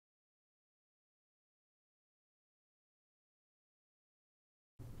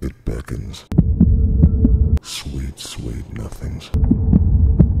It beckons. Sweet, sweet nothings.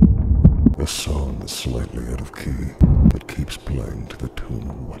 A song that's slightly out of key, that keeps playing to the tune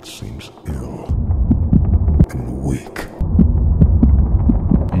of what seems ill and weak.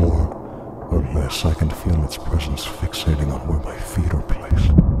 More or less, I can feel its presence fixating on where my feet are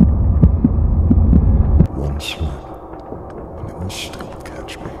placed. One slip, and it will still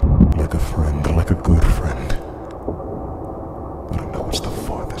catch me. Like a friend, like a good friend. But I know it's the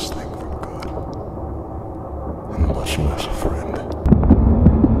farthest thing from good. And much less a friend.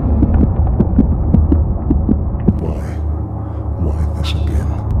 Why this again?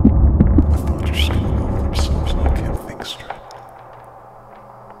 My thoughts are skimming over themselves and I can't think straight.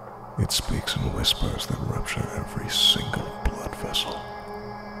 It speaks in whispers that rupture every single blood vessel,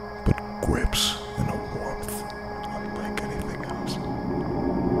 but grips in a warmth unlike anything else.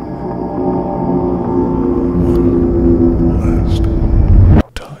 One last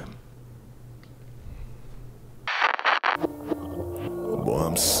time. Boy,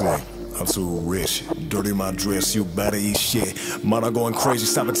 I'm sick. I'm too rich. Dirty my dress, you better eat shit. Mother going crazy,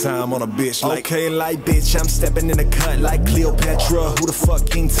 stopping time on a bitch. Like, okay, like bitch, I'm stepping in the cut like Cleopatra. Who the fuck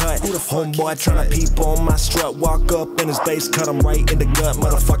King Tut? Homeboy tryna peep on my strut. Walk up in his base, cut him right in the gut.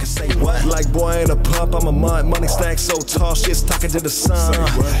 Motherfucker say what? Like boy in a pup, I'm a mud. Money stack so tall, shit's talking to the sun.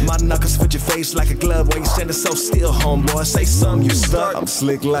 My knuckles fit your face like a glove. Why you standing so still, homeboy? Say something, you stuck. I'm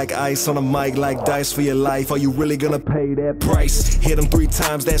slick like ice on a mic, like dice for your life. Are you really gonna pay that price? Hit him 3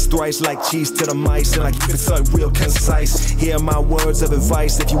 times, that's thrice. Like cheese to the mice, and I keep it so real concise. Hear my words of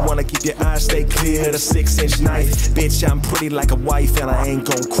advice. If you wanna keep your eyes stay clear, the 6-inch knife. Bitch, I'm pretty like a wife, and I ain't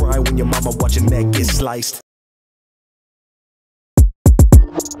gon' cry when your mama watch your neck get sliced.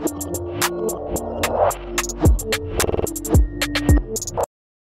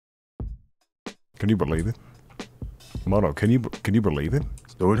 Can you believe it? Mono, can you believe it?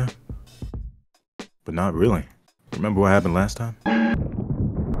 Sorta. But not really. Remember what happened last time?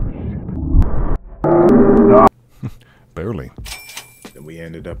 Barely. Then we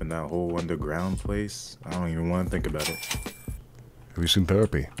ended up in that whole underground place. I don't even want to think about it. Have you seen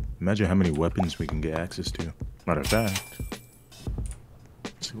therapy? Imagine how many weapons we can get access to. Matter of fact,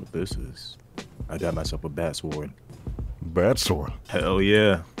 let's see what this is. I got myself a bat sword. Bat sword? Hell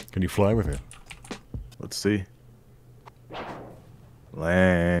yeah. Can you fly with it? Let's see.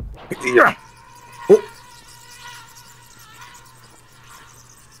 Land. Yeah. Oh.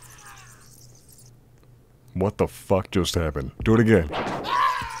 What the fuck just happened? Do it again.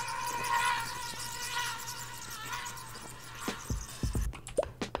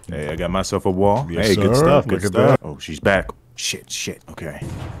 Hey, I got myself a wall. Yes, hey, sir. good stuff, good Look at stuff. that. Oh, she's back. Shit, okay.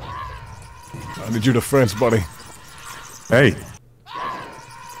 I need your defense, buddy. Hey.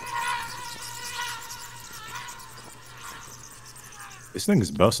 This thing is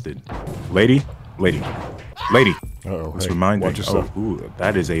busted. Lady. Uh-oh, Let's hey, remind watch me. yourself. Oh, ooh,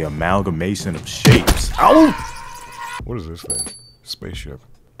 that is a amalgamation of shapes. Ow! What is this thing? Spaceship.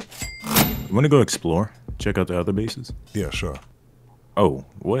 You want to go explore? Check out the other bases? Yeah, sure. Oh,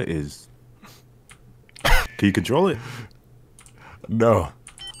 what is... Can you control it? No.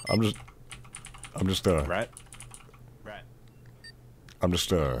 I'm just, Rat?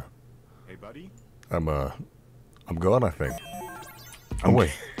 Hey, buddy? I'm gone, I think. Oh,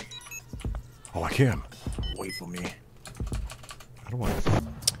 wait. Oh, I can. Wait for me. How do I?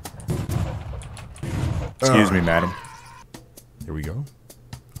 Excuse me, madam. Here we go.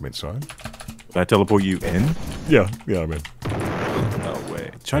 I'm inside. Did I teleport you in? Yeah, I'm in. No way.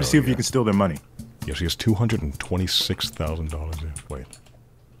 Try to see if you can steal their money. Yeah, she has $226,000 in. Wait.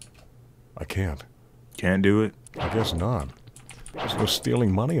 I can't. Can't do it? I guess not. There's no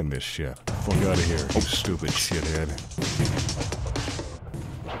stealing money in this shit. Fuck out of here, you stupid shithead.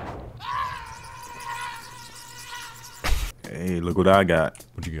 Hey, look what I got.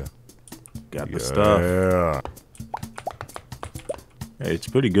 What'd you got? Got the stuff. Yeah. Hey, it's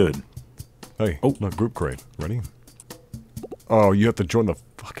pretty good. Hey, look, group crate. Ready? Oh, you have to join the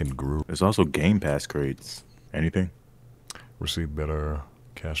fucking group. There's also Game Pass crates. Anything? Receive better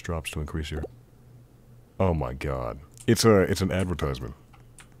cash drops to increase your... Oh my god. It's an advertisement.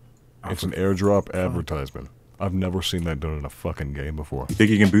 It's an airdrop advertisement. I've never seen that done in a fucking game before. You think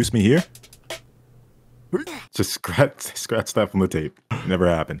you can boost me here? Just scratch that from the tape. Never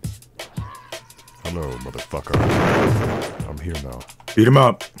happened. Hello, motherfucker. I'm here now. Beat him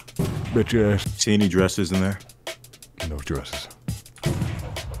up. Bitch ass. See any dresses in there? No dresses.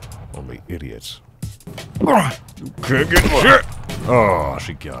 Only idiots. Can't get shit. Oh,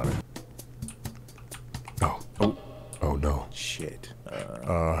 she got it. Oh no. Shit.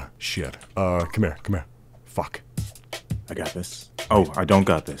 Shit. Come here. Fuck. I got this. Oh, I don't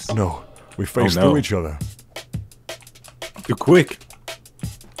got this. No, we face no. through each other. You're quick.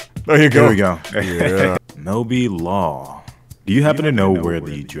 There you go. There we go. Yeah. Nobi Law. Do you happen to know where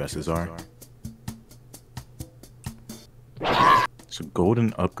the dresses are? It's a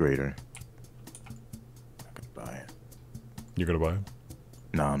golden upgrader. I could buy it. You're gonna buy it?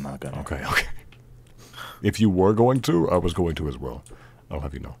 No, I'm not gonna. Okay. If you were going to, I was going to as well. I'll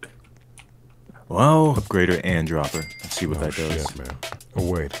have you know. Well, upgrader and dropper. Let's see what that does. Shit, man. Oh,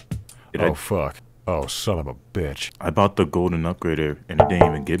 wait. Did Fuck. Oh, son of a bitch. I bought the golden upgrader and it didn't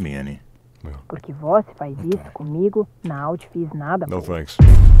even give me any. Porque você faz isso comigo, não te fiz nada. No thanks.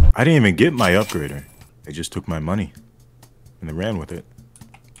 I didn't even get my upgrader. They just took my money and they ran with it.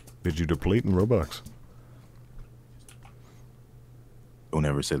 Did you deplete in Robux? Don't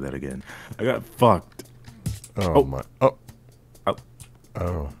ever say that again. I got fucked. Oh, my. Oh. Oh.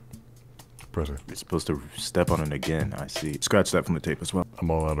 Oh. Press it. You're supposed to step on it again. I see. Scratch that from the tape as well. I'm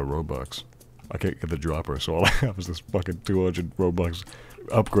all out of Robux. I can't get the dropper, so all I have is this fucking 200 Robux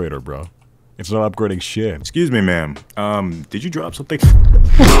upgrader, bro. It's not upgrading shit. Excuse me, ma'am. Did you drop something?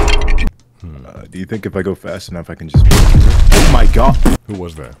 Do you think if I go fast enough, I can just... Oh my god! Who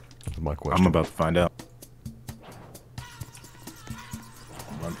was that? That's my question. I'm about to find out.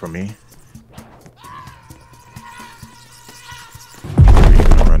 Run from me. Where are you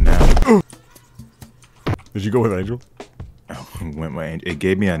gonna run now? Did you go with Angel? Oh, went my Angel. It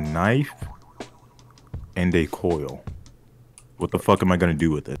gave me a knife and a coil. What the fuck am I gonna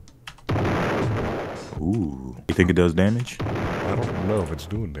do with it? Ooh. You think it does damage? I don't know if it's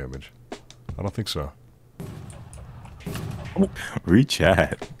doing damage. I don't think so.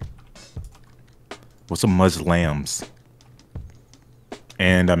 Rechat. What's a Muslams?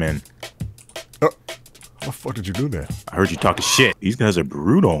 And I'm in. How the fuck did you do that? I heard you talking shit. These guys are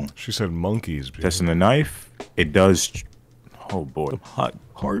brutal. She said monkeys. Dude. Testing the knife. It does. Oh boy. Hot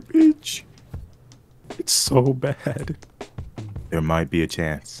garbage. It's so bad. There might be a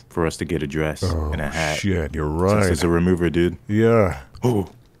chance for us to get a dress and a hat. Shit, you're right. Since it's a remover, dude. Yeah. Oh.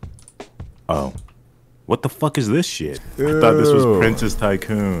 Oh. What the fuck is this shit? I thought this was Princess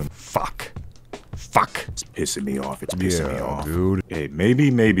Tycoon. Fuck. Fuck. It's pissing me off. It's pissing me off. Dude. Hey,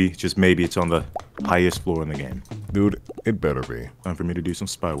 maybe, just maybe it's on the highest floor in the game. Dude, it better be. Time for me to do some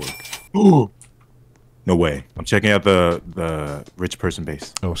spy work. Ooh. No way. I'm checking out the rich person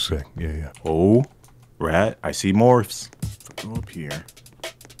base. Oh, sick. Yeah, yeah. Oh. Rat. I see morphs. Go up here.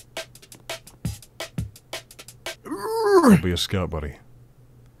 I'll be a scout, buddy.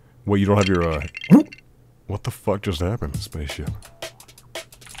 Wait, you don't have your, What the fuck just happened? Spaceship.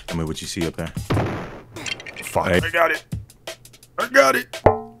 Tell me what you see up there. Fuck. Hey. I got it. I got it.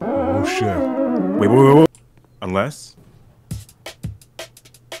 Oh, shit. Wait. Unless...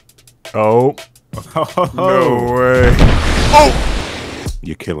 Oh. No way. Oh!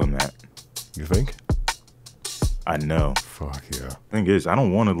 You're killing that. You think? I know. Fuck yeah. Thing is, I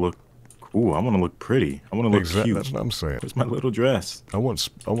don't want to look cool. I want to look pretty. I want to look cute. That's what I'm saying. Where's my little dress? I want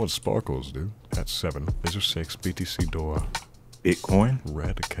sparkles, dude. That's 7. These are 6. BTC door. Bitcoin?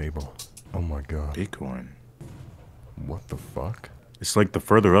 Red cable. Oh my god. Bitcoin. What the fuck? It's like the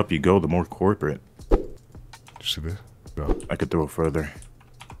further up you go, the more corporate. Did you see this? No. I could throw it further.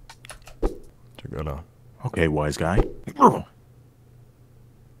 Check that out. Okay, wise guy.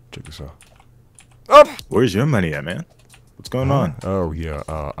 Check this out. Where's your money at, man? What's going on? Oh yeah,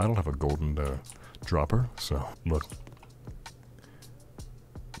 I don't have a golden dropper, so look.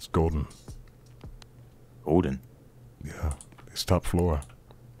 It's golden. Golden. Yeah, it's top floor.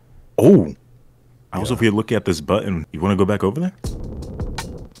 Oh! Also, if you look at this button, you want to go back over there?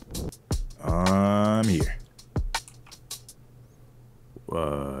 I'm here. What?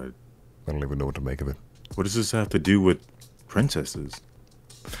 I don't even know what to make of it. What does this have to do with princesses?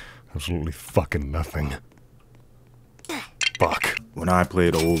 Absolutely fucking nothing. Fuck. When I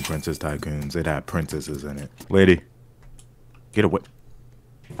played old Princess Tycoons, it had princesses in it. Lady, get away.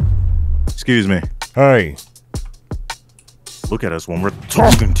 Excuse me. Hey. Look at us when we're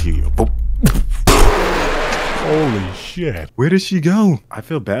talking to you. Oh. Holy shit. Where did she go? I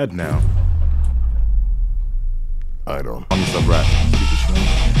feel bad now. I don't. On the sub rat.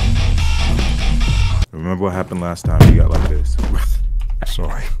 Remember what happened last time? You got like this.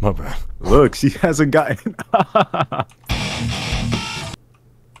 Sorry, my bad. Look, she hasn't gotten.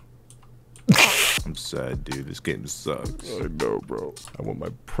 I'm sad, dude. This game sucks. I know, bro. I want my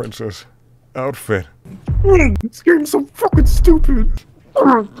princess outfit. This game's so fucking stupid. Get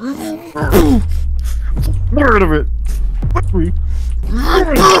rid of it. Fuck me.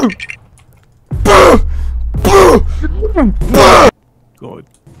 God.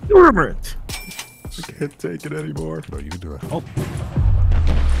 Damn it. I can't take it anymore. No, you can do it. Oh.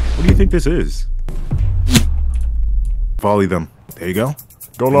 What do you think this is? Volley them. There you go.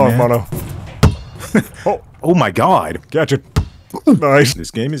 Go long, man. Mono. Oh my god. Catch it. Nice.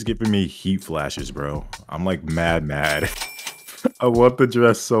 This game is giving me heat flashes, bro. I'm like mad. I want the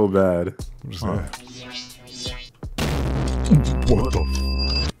dress so bad. What is that? What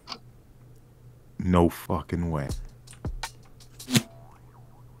the? No fucking way.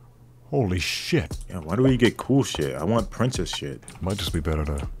 Holy shit. Yeah, why do we get cool shit? I want princess shit. Might just be better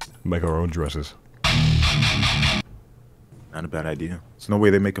to make our own dresses. Not a bad idea. There's no way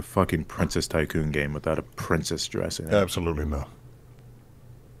they make a fucking Princess Tycoon game without a princess dress in it. Absolutely not.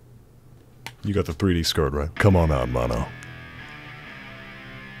 You got the 3D skirt, right? Come on out, Mono.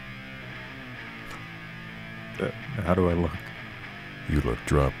 How do I look? You look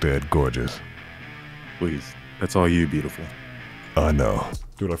drop dead gorgeous. Please. That's all you, beautiful. I know.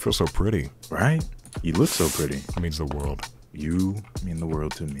 Dude, I feel so pretty. Right? You look so pretty. It means the world. You mean the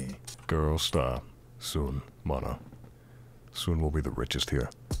world to me. Girl, stop. Soon, Mono. Soon we'll be the richest here.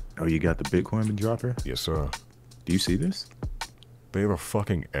 Oh, you got the Bitcoin dropper? Yes, sir. Do you see this? They have a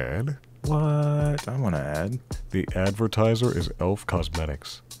fucking ad? What? I want to add. The advertiser is Elf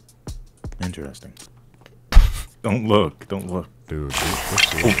Cosmetics. Interesting. Don't look. Don't look. Dude, let's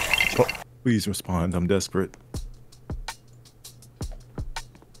see. Oh. Please respond. I'm desperate.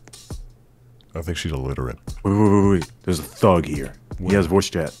 I think she's illiterate. Wait. There's a thug here. He has voice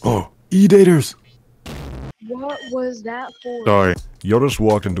chat. Oh, e-daters. What was that for? Sorry. You just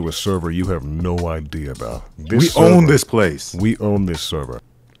walked into a server you have no idea about. We own this place. We own this server.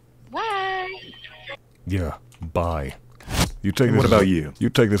 Why? Yeah, bye. You take And this what about you? You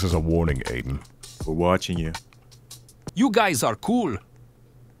take this as a warning, Aiden. We're watching you. You guys are cool.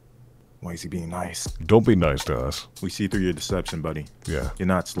 Why is he being nice? Don't be nice to us. We see through your deception, buddy. Yeah. You're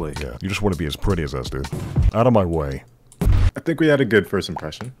not slick. Yeah, you just want to be as pretty as us, dude. Out of my way. I think we had a good first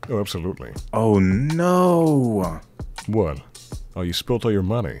impression. Oh, absolutely. Oh, no. What? Oh, you spilt all your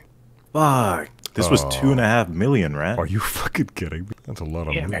money. Fuck. This was 2.5 million, right? Are you fucking kidding me? That's a lot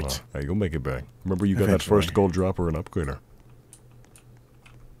of Damn moolah. it. Hey, you'll make it back. Remember you got that Eventually. first gold dropper and upgrader.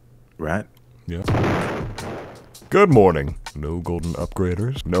 Right? Yeah. Good morning. No golden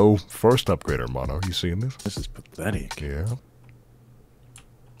upgraders. No first upgrader, Mono. You seeing this? This is pathetic. Yeah.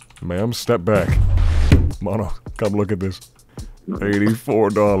 Ma'am, step back. Mono, come look at this.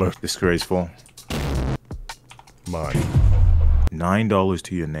 $84. Disgraceful. Mine. $9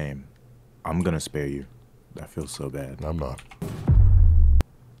 to your name. I'm gonna spare you. I feel so bad. I'm not.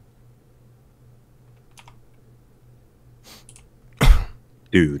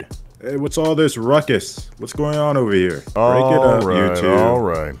 Dude. Hey, what's all this ruckus? What's going on over here? Break it All up, right, you two. all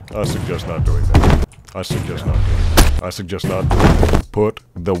right. I suggest not doing that. I suggest not doing it. I suggest not doing it. Put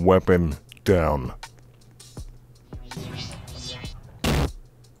the weapon down.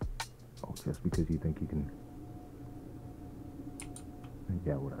 Oh, just because you think you can...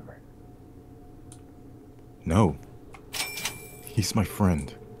 Yeah, whatever. No. He's my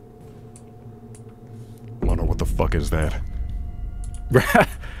friend. Mono, what the fuck is that?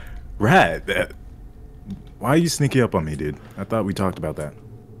 Rat, why are you sneaking up on me, dude? I thought we talked about that.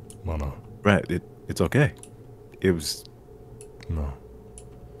 Mono. Rat, it's okay. It was... No.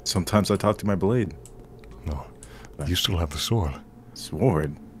 Sometimes I talk to my blade. No. You still have the sword.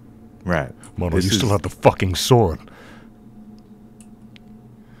 Sword? Rat. Mono, this you still is- have the fucking sword.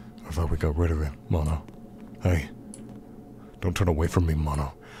 I thought we got rid of it, Mono. Hey. Don't turn away from me,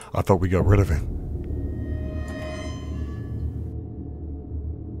 Mono. I thought we got rid of it.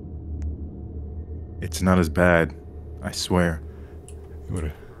 It's not as bad. I swear. You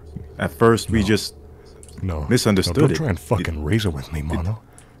would've- At first, we No. just... No. Misunderstood No, don't it. try and fucking reason with me, Mono.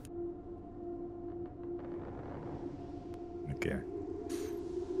 Okay.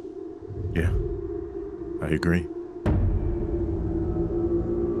 Yeah. I agree.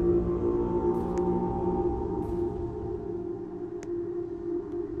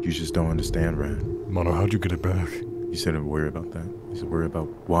 You just don't understand, Rat. Mono, how'd you get it back? You said don't worry about that. You said worry about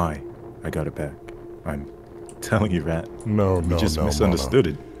why I got it back. I'm telling you, Rat. No, You no, just no, misunderstood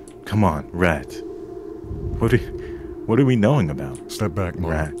it. Come on, Rat. What are we knowing about? Mono. Step back,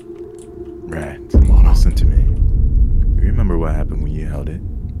 Mono. Rat, Mono. listen to me. You remember what happened when you held it?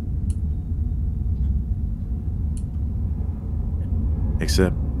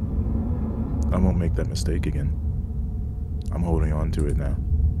 Except, I won't make that mistake again. I'm holding on to it now.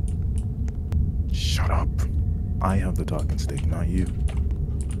 Shut up. I have the talking stick, not you.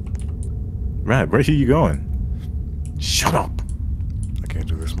 Rat, where are you going? Shut up. I can't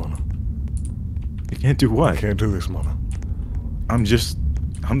do this, Mono. You can't do what? I can't do this, Mono. I'm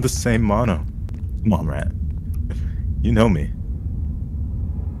the same Mono. Come on, Rat. You know me.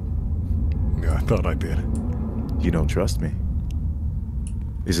 Yeah, I thought I did. You don't trust me.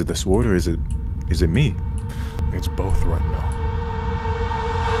 Is it the sword or is it me? It's both right now.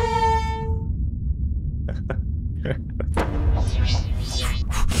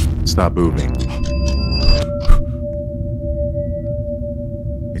 Stop moving.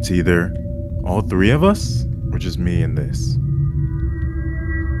 It's either all three of us or just me and this.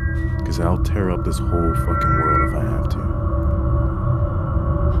 Because I'll tear up this whole fucking world if I have to.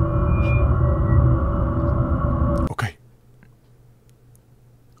 Okay.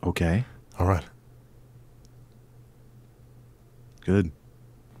 Okay. All right. Good.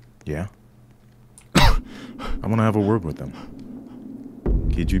 Yeah. I want to have a word with them.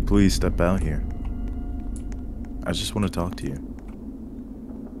 Could you please step out here? I just want to talk to you.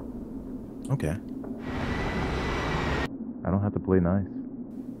 Okay. I don't have to play nice.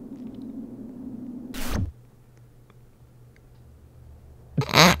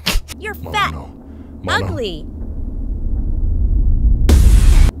 You're fat, Mono. Mono. ugly.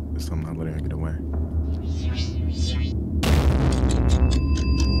 So I'm not letting her get away.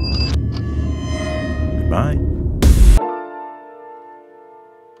 Goodbye.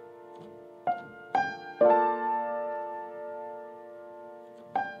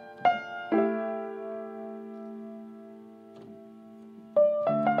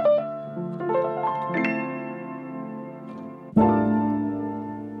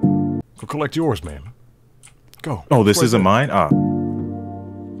 Go collect yours, man. Go. Oh, this Right isn't there. mine? Ah.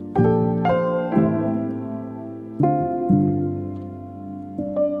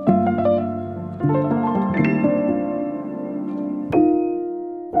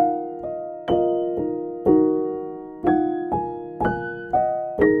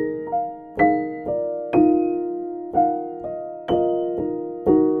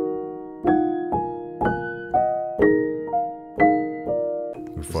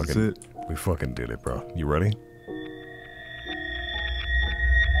 We fucking did it, bro. You ready?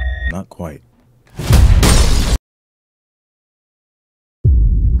 Not quite.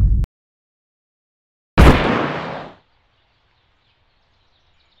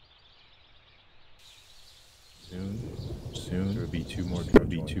 Soon there will be two more. There will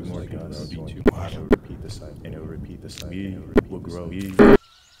be two more gods. There will be two. And it will repeat the cycle. And it will repeat the cycle. We will grow.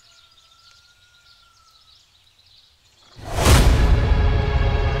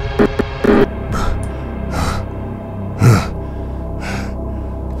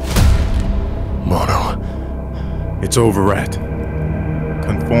 Mono. It's over, Rat.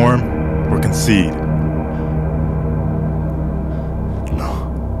 Conform or concede. No.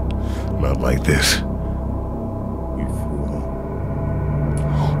 Not like this. You fool.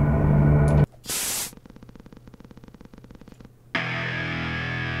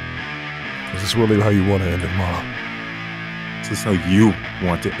 Is this really how you want to end it, Mono? This is how you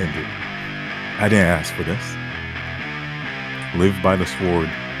want to end it. I didn't ask for this. Live by the sword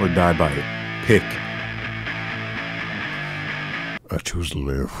or die by it. Pick. I choose to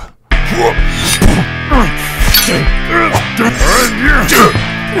live.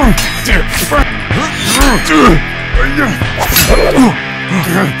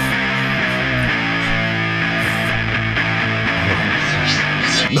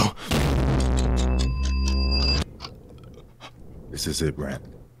 No. This is it, Rat.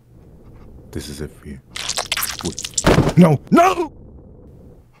 This is it for you. Wait. No! No!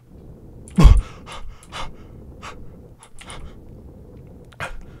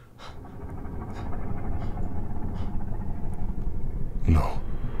 No.